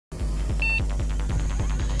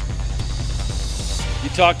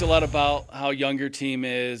talked a lot about how young your team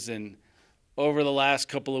is, and over the last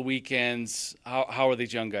couple of weekends, how are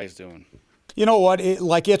these young guys doing? You know what?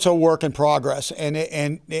 It's a work in progress, and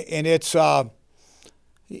it's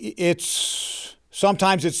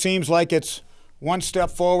sometimes it seems like it's one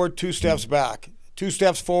step forward, two steps back, two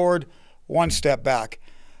steps forward, one step back,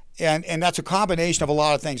 and that's a combination of a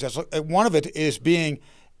lot of things. One of it is being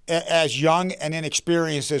as young and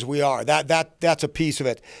inexperienced as we are. That's a piece of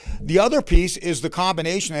it. The other piece is the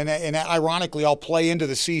combination, and ironically, I'll play into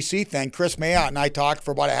the CC thing. Chris Mayotte and I talked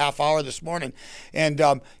for about a half hour this morning, and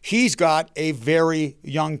he's got a very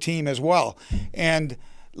young team as well. And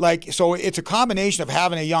so it's a combination of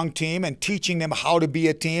having a young team and teaching them how to be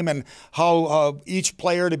a team and how each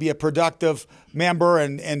player to be a productive member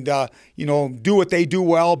and do what they do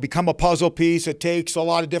well, become a puzzle piece. It takes a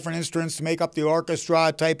lot of different instruments to make up the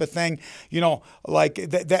orchestra type of thing.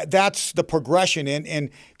 That's the progression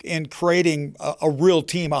in creating a real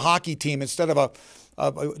team, a hockey team, instead of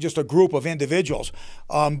just a group of individuals.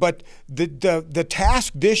 But the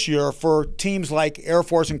task this year for teams like Air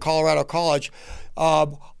Force and Colorado College are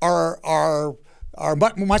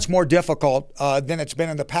much more difficult than it's been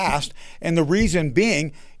in the past, and the reason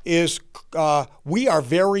being is we are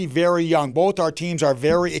very, very young. Both our teams are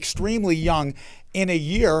extremely young in a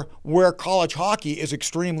year where college hockey is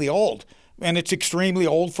extremely old. And it's extremely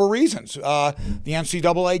old for reasons. The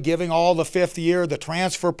NCAA giving all the fifth year, the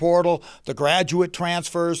transfer portal, the graduate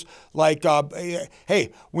transfers. Right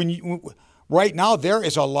now, there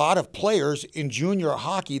is a lot of players in junior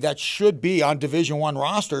hockey that should be on Division I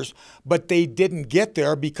rosters, but they didn't get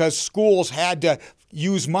there because schools had to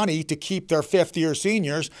use money to keep their fifth-year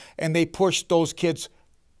seniors, and they pushed those kids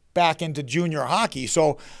back into junior hockey.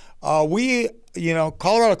 So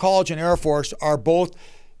Colorado College and Air Force are both,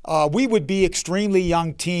 we would be extremely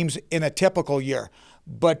young teams in a typical year.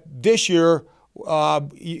 But this year,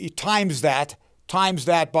 times that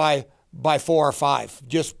by 4 or 5,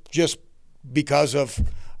 just because of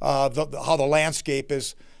how the landscape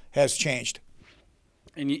has changed.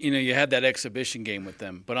 And you had that exhibition game with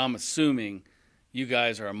them, but I'm assuming you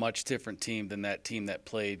guys are a much different team than that team that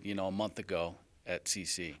played a month ago at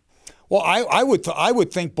CC. Well, I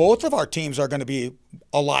would think both of our teams are going to be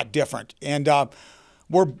a lot different, and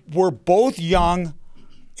we're both young,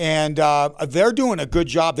 and they're doing a good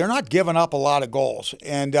job. They're not giving up a lot of goals,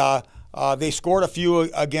 and they scored a few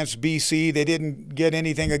against BC. They didn't get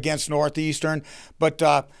anything against Northeastern, but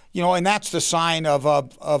and that's the sign of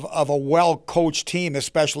a well-coached team,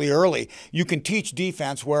 especially early. You can teach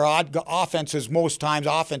defense where offense is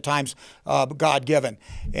oftentimes God-given,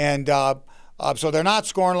 and so they're not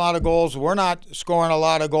scoring a lot of goals. We're not scoring a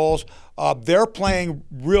lot of goals. They're playing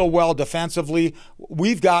real well defensively.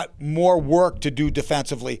 We've got more work to do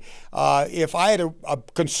defensively. If I had a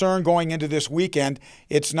concern going into this weekend,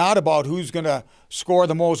 it's not about who's going to score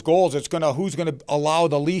the most goals. It's who's going to allow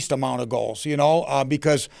the least amount of goals.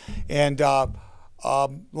 Because like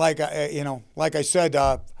I said,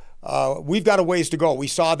 we've got a ways to go. We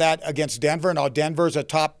saw that against Denver. Now Denver's a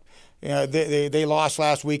top. They lost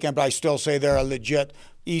last weekend, but I still say they're a legit,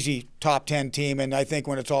 easy top 10 team. And I think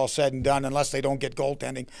when it's all said and done, unless they don't get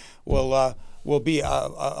goaltending, will be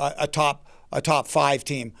a top 5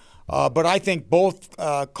 team. But I think both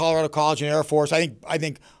Colorado College and Air Force, I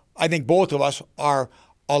think both of us are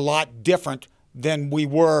a lot different than we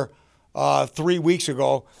were 3 weeks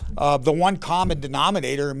ago. The one common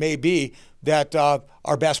denominator may be that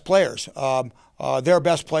our best players. Their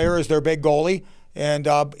best player is their big goalie. And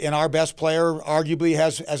our best player arguably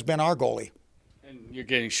has been our goalie. And you're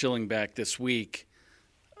getting Schilling back this week.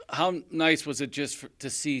 How nice was it to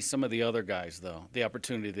see some of the other guys, though, the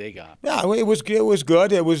opportunity they got? Yeah, it was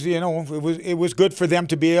good. It was good for them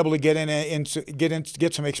to be able to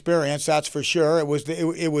get some experience. That's for sure. It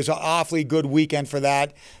was an awfully good weekend for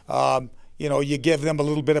that. You give them a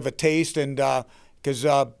little bit of a taste, and because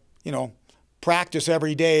practice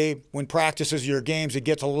every day. When practice is your games, it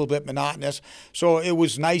gets a little bit monotonous. So it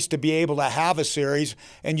was nice to be able to have a series,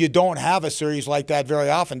 and you don't have a series like that very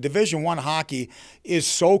often. Division I hockey is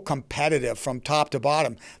so competitive from top to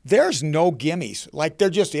bottom. There's no gimmies.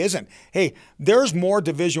 There just isn't. Hey, there's more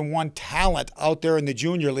Division I talent out there in the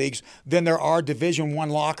junior leagues than there are Division I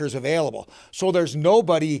lockers available. So there's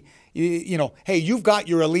nobody, hey, you've got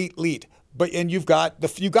your elite. And you've got a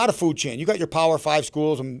food chain. You got your Power 5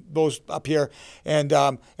 schools and those up here, and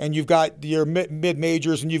you've got your mid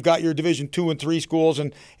majors, and you've got your Division II and III schools,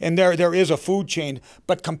 and there is a food chain.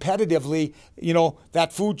 But competitively,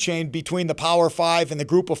 that food chain between the Power 5 and the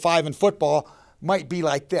Group of 5 in football might be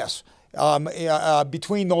like this.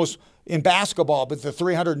 Between those in basketball, but the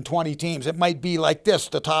 320 teams, it might be like this,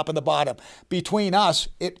 the top and the bottom. Between us,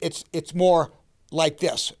 it's more like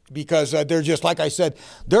this, because they're just, like I said,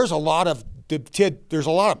 there's a lot of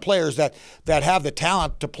players that have the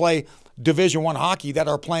talent to play Division I hockey that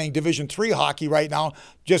are playing Division III hockey right now,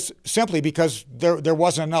 just simply because there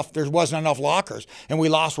wasn't enough lockers, and we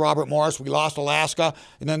lost Robert Morris, we lost Alaska,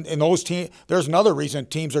 and then in those teams, there's another reason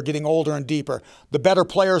teams are getting older and deeper. The better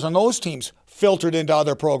players on those teams filtered into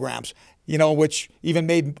other programs, which even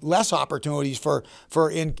made less opportunities for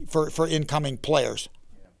incoming players.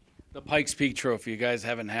 The Pikes Peak Trophy, you guys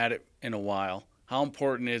haven't had it in a while. How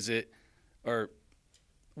important is it, or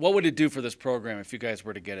what would it do for this program if you guys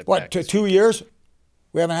were to get it back? 2 years?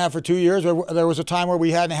 We haven't had it for 2 years. There was a time where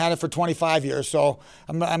we hadn't had it for 25 years, so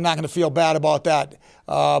I'm not going to feel bad about that.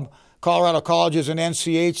 Colorado College is an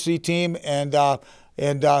NCHC team, and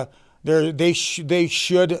they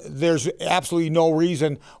should. There's absolutely no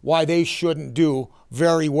reason why they shouldn't do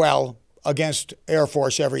very well against Air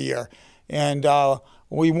Force every year. And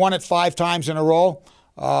we won it 5 times in a row,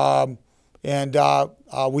 and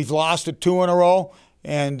we've lost it 2 in a row.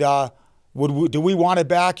 And do we want it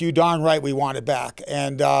back? You darn right we want it back.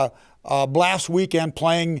 And last weekend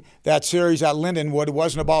playing that series at Lindenwood, it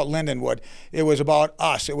wasn't about Lindenwood. It was about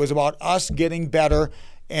us. It was about us getting better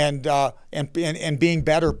and being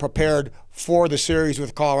better prepared for the series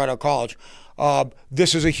with Colorado College.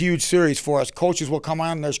 This is a huge series for us. Coaches will come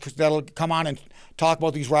on. That'll come on and talk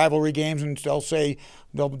about these rivalry games, and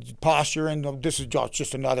they'll posture, and this is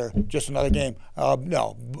just another game.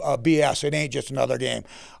 No, BS. It ain't just another game.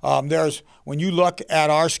 When you look at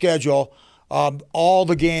our schedule, all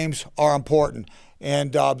the games are important,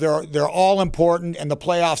 and they're all important, and the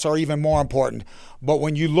playoffs are even more important. But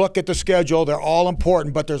when you look at the schedule, they're all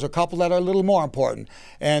important, but there's a couple that are a little more important.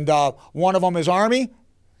 And one of them is Army,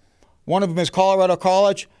 one of them is Colorado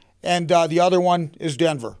College, and the other one is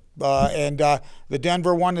Denver. The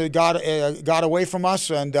Denver one got away from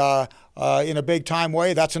us, and in a big time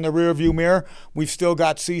way. That's in the rearview mirror. We've still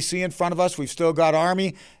got CC in front of us. We've still got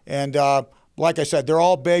Army, and like I said, they're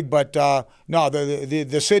all big. But no,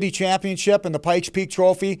 the city championship and the Pikes Peak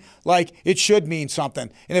Trophy, like, it should mean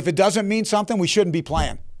something. And if it doesn't mean something, we shouldn't be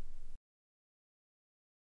playing.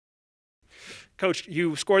 Coach,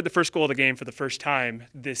 you scored the first goal of the game for the first time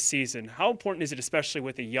this season. How important is it, especially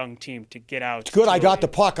with a young team, to get out? It's good. I got the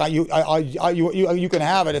puck. You can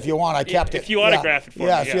have it if you want. I kept it. If you autograph it for me.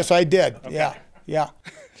 Yes, I did. Okay. Yeah.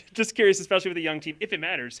 Just curious, especially with a young team, if it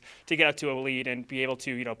matters, to get out to a lead and be able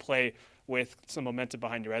to, play with some momentum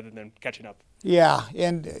behind you rather than catching up. Yeah,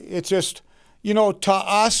 and it's just, to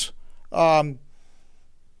us,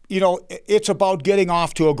 it's about getting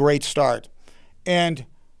off to a great start. And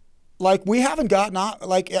like, we haven't gotten out,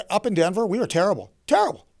 like up in Denver, we were terrible.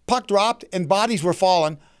 Puck dropped and bodies were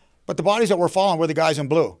falling, but the bodies that were falling were the guys in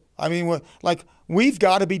blue. I mean, we've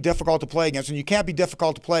got to be difficult to play against, and you can't be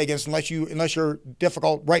difficult to play against unless you're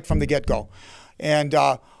difficult right from the get-go. And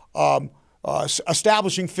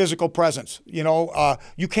establishing physical presence.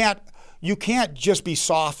 You can't just be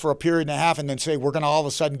soft for a period and a half and then say we're going to all of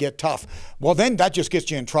a sudden get tough. Well, then that just gets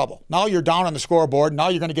you in trouble. Now you're down on the scoreboard. Now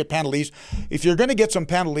you're going to get penalties. If you're going to get some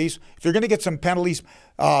penalties,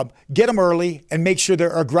 get them early and make sure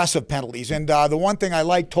they're aggressive penalties. And the one thing I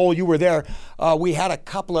like, Toll, you were there, we had a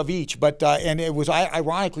couple of each, but and it was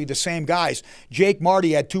ironically the same guys. Jake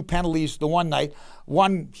Marty had 2 penalties the one night.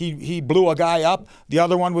 One, he blew a guy up. The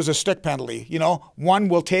other one was a stick penalty. One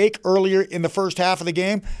we'll take earlier in the first half of the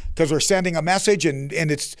game because we're sending a message, and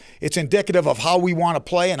it's indicative of how we want to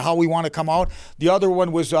play and how we want to come out. The other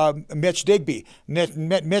one was Mitch Digby.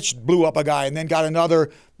 Mitch blew up a guy and then got another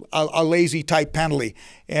a lazy type penalty.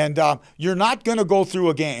 And you're not going to go through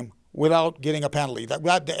a game without getting a penalty.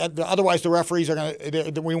 Otherwise, the referees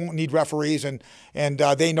we won't need referees, and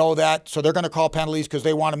they know that, so they're going to call penalties because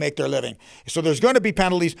they want to make their living. So there's going to be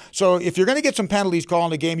penalties. So if you're going to get some penalties called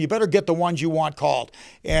in the game, you better get the ones you want called.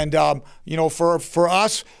 And for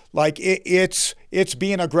us, like it's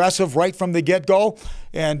being aggressive right from the get-go,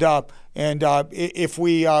 and if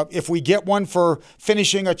we get one for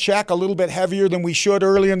finishing a check a little bit heavier than we should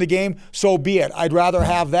early in the game, so be it. I'd rather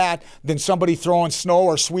have that than somebody throwing snow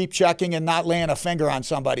or sweep checking and not laying a finger on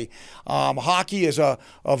somebody. Hockey is a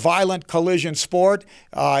violent collision sport,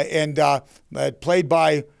 and played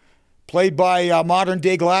by modern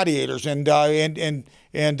day gladiators, and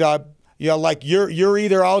like you're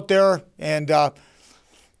either out there and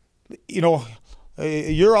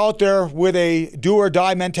you're out there with a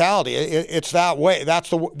do-or-die mentality. It's that way.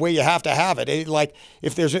 That's the way you have to have it.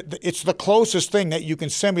 It's the closest thing that you can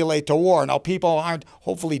simulate to war. Now, people aren't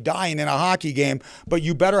hopefully dying in a hockey game, but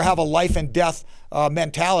you better have a life and death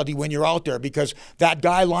mentality when you're out there, because that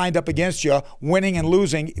guy lined up against you, winning and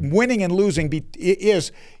losing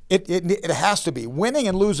it has to be. Winning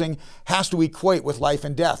and losing has to equate with life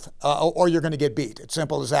and death, or you're going to get beat. It's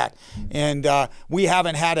simple as that. And we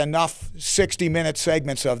haven't had enough 60-minute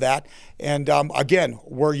segments of that. And again,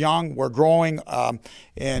 we're young, we're growing,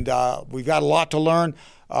 and we've got a lot to learn.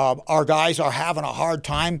 Our guys are having a hard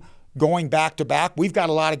time going back to back. We've got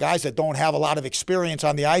a lot of guys that don't have a lot of experience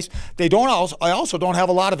on the ice. I also don't have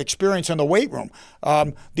a lot of experience in the weight room.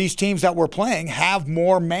 These teams that we're playing have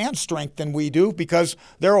more man strength than we do because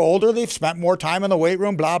they're older, they've spent more time in the weight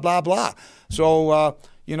room, blah, blah, blah. So,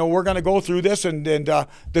 we're going to go through this, and the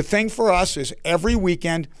thing for us is every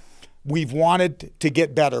weekend we've wanted to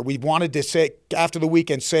get better. We've wanted to say, after the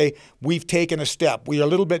weekend, say we've taken a step. We are a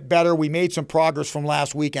little bit better. We made some progress from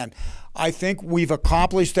last weekend. I think we've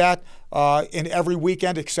accomplished that in every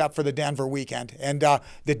weekend except for the Denver weekend. And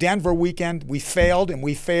the Denver weekend, we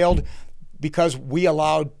failed because we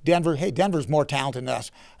allowed Denver. Hey, Denver's more talented than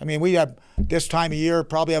us. I mean, we have this time of year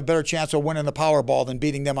probably have a better chance of winning the Powerball than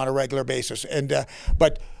beating them on a regular basis. And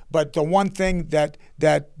but the one thing that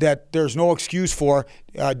there's no excuse for,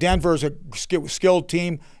 Denver's a skilled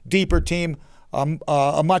team, deeper team,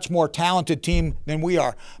 a much more talented team than we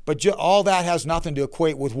are. But all that has nothing to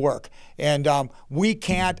equate with work. And we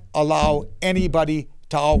can't allow anybody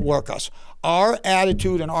to outwork us. Our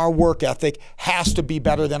attitude and our work ethic has to be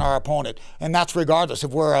better than our opponent. And that's regardless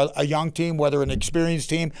if we're a young team, whether an experienced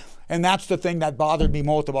team. And that's the thing that bothered me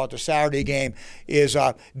most about the Saturday game is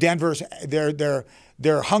Denver's,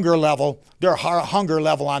 their hunger level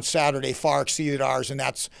on Saturday far exceeded ours. And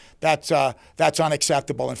that's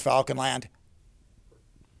unacceptable in Falcon Land.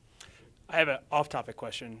 I have an off-topic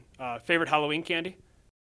question. Favorite Halloween candy?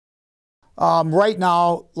 Right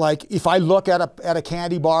now, like if I look at a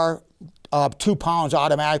candy bar, 2 pounds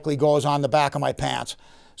automatically goes on the back of my pants.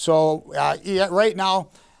 So yeah, right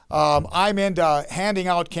now, I'm into handing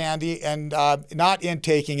out candy and not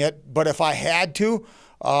intaking it. But if I had to,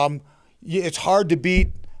 it's hard to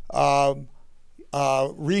beat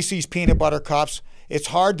Reese's peanut butter cups. It's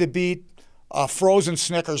hard to beat a frozen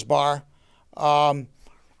Snickers bar.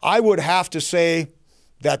 I would have to say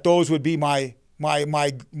that those would be my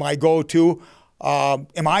go-to.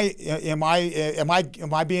 Am I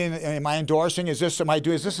endorsing? Is this an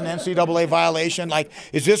NCAA violation? Like,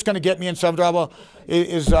 is this going to get me in some trouble?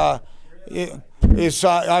 Are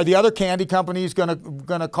the other candy companies going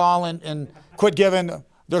to call and quit giving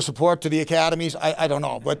their support to the academies? I don't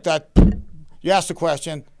know, but that you asked the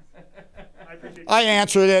question. I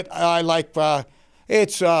answered it. I like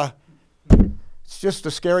it's just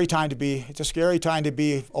a scary time to be. It's a scary time to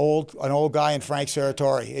be an old guy in Frank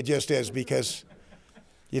Serratore. It just is, because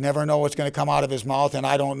you never know what's going to come out of his mouth, and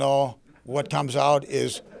I don't know what comes out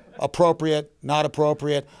is appropriate, not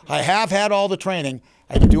appropriate. I have had all the training.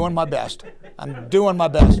 I'm doing my best. I'm doing my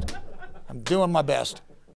best. I'm doing my best.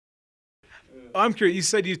 I'm curious. You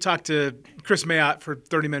said you talked to Chris Mayotte for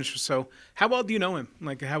 30 minutes or so. How well do you know him?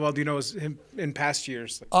 Like, how well do you know him in past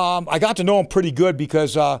years? I got to know him pretty good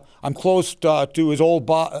because I'm close to his old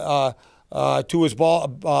boss,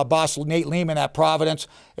 Nate Lehman at Providence,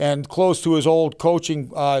 and close to his old coaching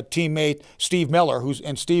teammate Steve Miller,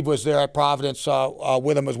 and Steve was there at Providence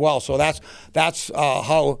with him as well. So that's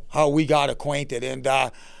how we got acquainted. And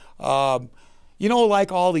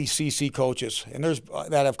like all these CC coaches, and there's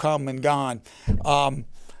that have come and gone.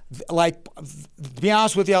 Like, to be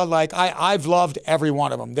honest with you, like I've loved every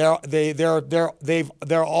one of them.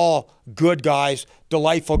 They're all good guys,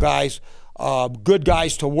 delightful guys, good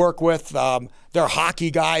guys to work with. They're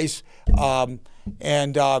hockey guys, and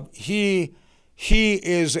he's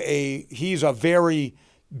a very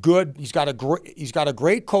good. He's got a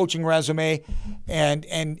great coaching resume,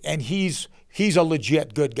 and he's a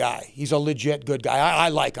legit good guy. He's a legit good guy. I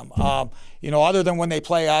like him. Other than when they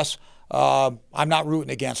play us, I'm not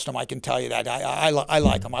rooting against him. I can tell you that. I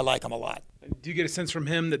like him. I like him a lot. Do you get a sense from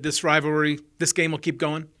him that this rivalry, this game will keep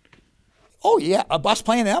going? Oh, yeah. Us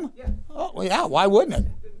playing them? Yeah. Oh, yeah. Why wouldn't it?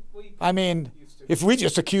 I mean, if we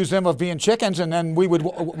just accuse them of being chickens, and then we would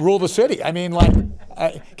rule the city. I mean, like,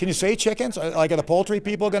 can you say chickens? Like, are the poultry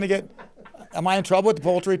people going to get – am I in trouble with the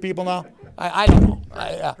poultry people now? I don't know.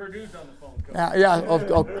 Purdue's on the phone.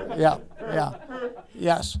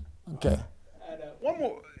 Yes. Okay. One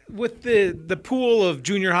more. With the pool of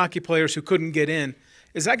junior hockey players who couldn't get in,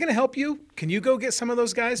 is that going to help you? Can you go get some of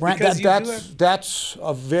those guys? Brent, that's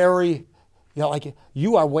a very,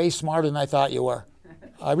 you are way smarter than I thought you were.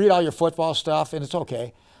 I read all your football stuff, and it's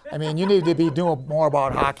okay. I mean, you need to be doing more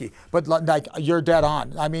about hockey. But like, you're dead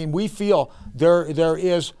on. I mean, we feel there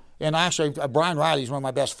is, And actually, Brian Riley is one of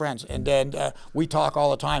my best friends, and then we talk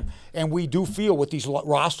all the time. And we do feel with these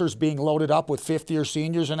rosters being loaded up with fifth-year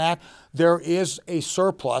seniors and that, there is a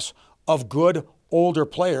surplus of good older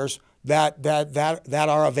players that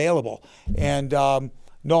are available. And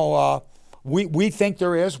we think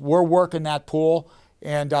there is. We're working that pool,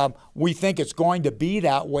 and we think it's going to be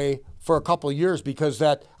that way for a couple of years, because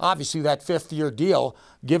that obviously that fifth-year deal,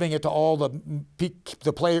 giving it to all the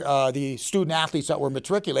student athletes that were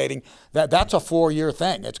matriculating, that's a 4-year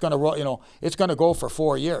thing. It's going to it's going to go for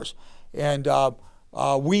 4 years, and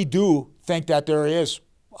we do think that there is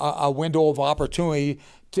a window of opportunity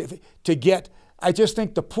to get. I just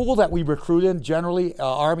think the pool that we recruit in generally,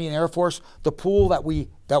 Army and Air Force, the pool that we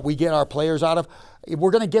get our players out of,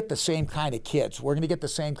 we're going to get the same kind of kids. We're going to get the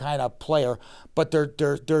same kind of player, but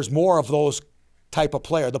there's more of those type of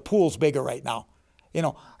player. The pool's bigger right now.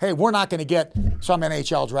 Hey, we're not going to get some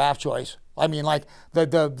NHL draft choice. I mean, like the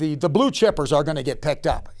blue chippers are going to get picked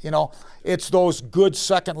up. It's those good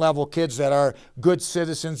second level kids that are good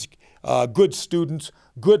citizens, good students,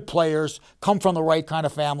 good players, come from the right kind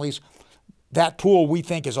of families. That pool we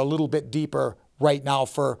think is a little bit deeper right now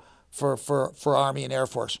for Army and Air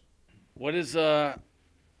Force. What does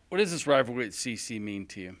this rivalry at CC mean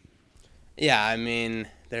to you? Yeah, I mean,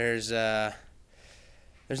 there's not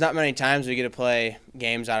many times we get to play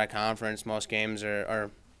games out of conference. Most games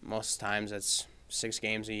or most times it's 6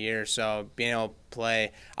 games a year. So being able to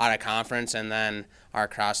play out of conference and then our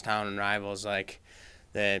crosstown rivals, like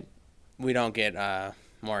that, we don't get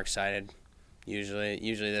more excited. Usually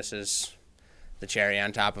this is the cherry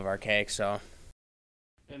on top of our cake. So.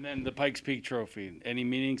 And then the Pikes Peak Trophy, any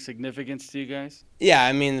meaning, significance to you guys? Yeah,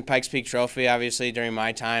 I mean the Pikes Peak Trophy. Obviously, during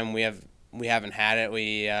my time, we haven't had it.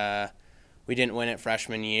 We didn't win it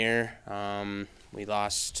freshman year. We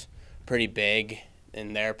lost pretty big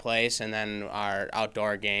in their place, and then our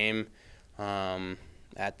outdoor game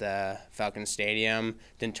at the Falcon Stadium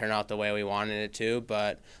didn't turn out the way we wanted it to.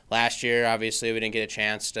 But last year, obviously, we didn't get a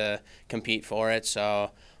chance to compete for it.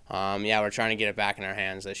 So, yeah, we're trying to get it back in our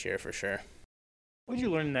hands this year for sure. What did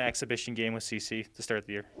you learn in the exhibition game with CC to start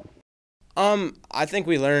the year? I think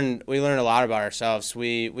we learned a lot about ourselves.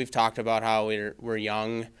 We've talked about how we're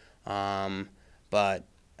young, but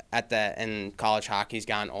and college hockey's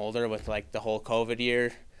gotten older with like the whole COVID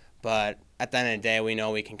year. But at the end of the day, we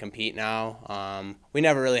know we can compete now. We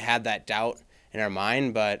never really had that doubt in our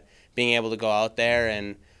mind, but being able to go out there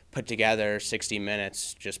and put together 60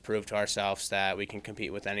 minutes just proved to ourselves that we can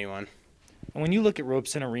compete with anyone. And when you look at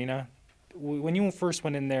Robeson Arena, when you first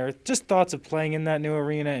went in there, just thoughts of playing in that new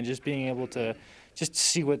arena and just being able to just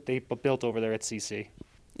see what they built over there at CC.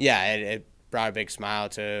 Yeah, it brought a big smile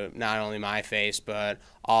to not only my face but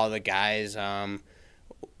all the guys.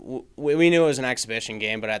 We knew it was an exhibition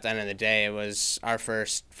game, but at the end of the day, it was our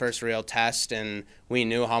first real test, and we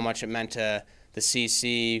knew how much it meant to the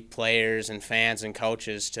CC players and fans and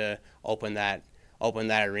coaches to open that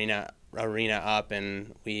arena up,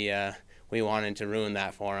 and we wanted to ruin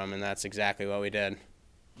that for them, and that's exactly what we did.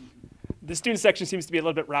 The student section seems to be a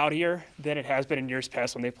little bit rowdier than it has been in years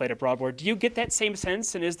past when they played at Broadmoor. Do you get that same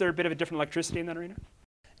sense, and is there a bit of a different electricity in that arena?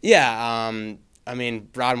 Yeah, I mean,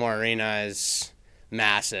 Broadmoor Arena is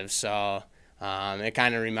massive, so it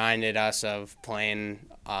kind of reminded us of playing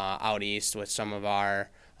out east with some of our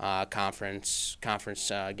conference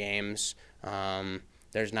games.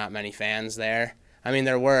 There's not many fans there. I mean,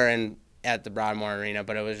 there were at the Broadmoor Arena,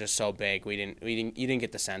 but it was just so big. You didn't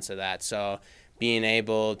get the sense of that. So being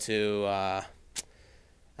able to,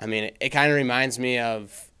 I mean, it kind of reminds me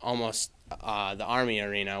of almost the Army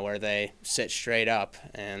Arena where they sit straight up,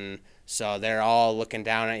 and so they're all looking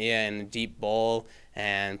down at you in a deep bowl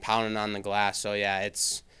and pounding on the glass. So yeah,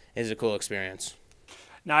 it's a cool experience.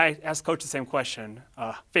 Now I asked Coach the same question.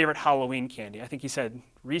 Favorite Halloween candy? I think he said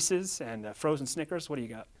Reese's and frozen Snickers. What do you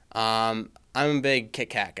got? I'm a big Kit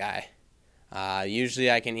Kat guy.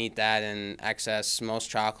 Usually I can eat that in excess. Most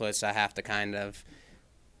chocolates I have to kind of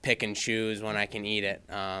pick and choose when I can eat it.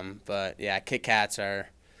 But yeah, Kit Kats are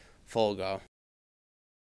full go.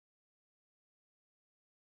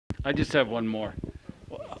 I just have one more.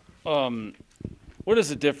 What is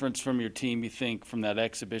the difference from your team, you think, from that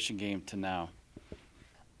exhibition game to now?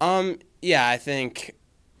 Yeah, I think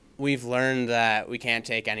we've learned that we can't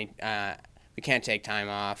take time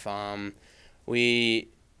off. We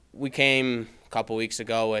came a couple weeks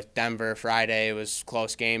ago with Denver Friday. It was a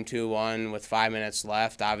close game, 2-1 with 5 minutes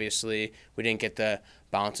left. Obviously, we didn't get the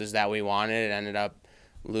bounces that we wanted. It ended up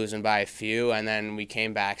losing by a few, and then we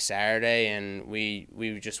came back Saturday, and we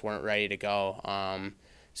just weren't ready to go.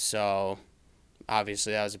 So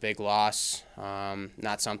obviously that was a big loss.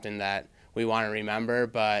 Not something that we want to remember.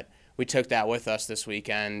 But we took that with us this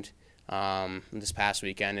weekend, this past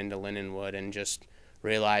weekend into Lindenwood, and just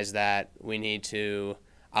realized that we need to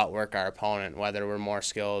outwork our opponent, whether we're more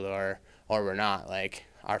skilled or we're not. Like,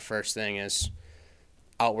 our first thing is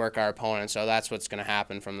outwork our opponent, so that's what's going to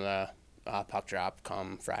happen from the puck drop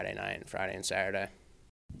come Friday night, Friday and Saturday.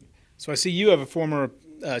 So I see you have a former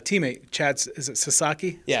teammate, Chad. Is it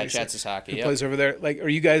Sasaki? Yeah, Chad Sasaki. Who plays over there. Like, are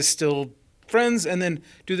you guys still friends? And then,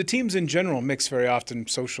 do the teams in general mix very often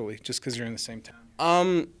socially, just because you're in the same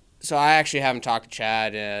town? So I actually haven't talked to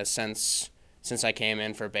Chad since I came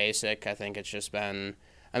in for basic. I think it's just been,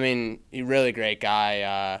 I mean, he's a really great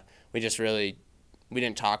guy. We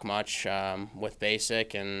didn't talk much with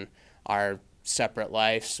basic and our separate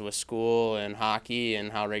lives with school and hockey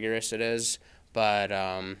and how rigorous it is. But,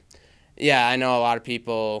 yeah, I know a lot of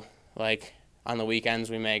people, like, on the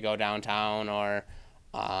weekends we may go downtown or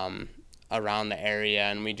around the area,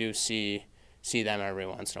 and we do see them every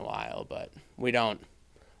once in a while, but we don't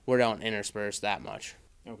intersperse that much.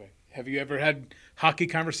 Okay. Have you ever had hockey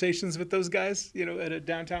conversations with those guys, at a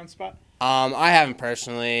downtown spot? I haven't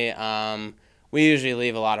personally. We usually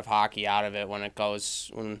leave a lot of hockey out of it when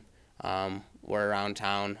we're around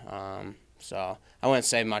town. So I wouldn't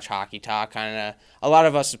say much hockey talk. A lot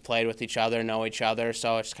of us have played with each other, know each other,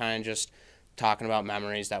 so it's kind of just talking about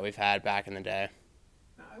memories that we've had back in the day.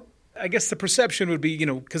 I guess the perception would be,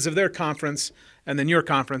 because of their conference and then your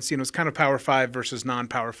conference, it's kind of Power 5 versus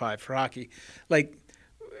non-Power 5 for hockey. Like,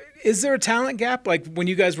 is there a talent gap? Like, when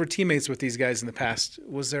you guys were teammates with these guys in the past,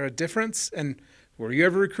 was there a difference? And were you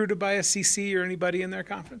ever recruited by a CC or anybody in their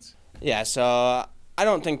conference? Yeah, so I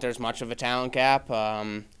don't think there's much of a talent gap.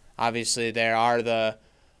 Obviously, there are the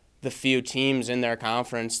few teams in their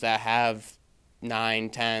conference that have 9,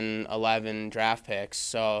 10, 11 draft picks.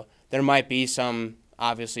 So there might be some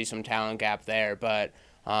talent gap there, but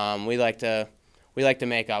we like to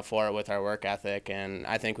make up for it with our work ethic, and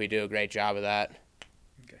I think we do a great job of that.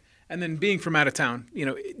 Okay. And then being from out of town,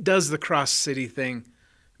 does the cross city thing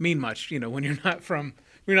mean much? When you're not from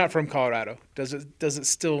Colorado, does it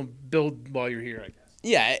still build while you're here, I guess?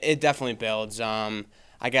 Yeah, it definitely builds.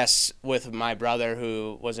 I guess with my brother,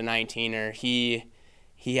 who was a 19er, he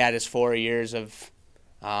had his 4 years of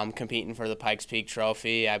competing for the Pikes Peak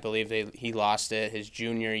Trophy. I believe he lost it his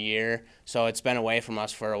junior year, so it's been away from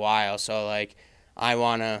us for a while. So, like,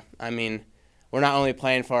 we're not only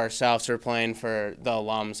playing for ourselves, we're playing for the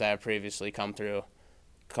alums that have previously come through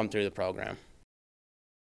the program.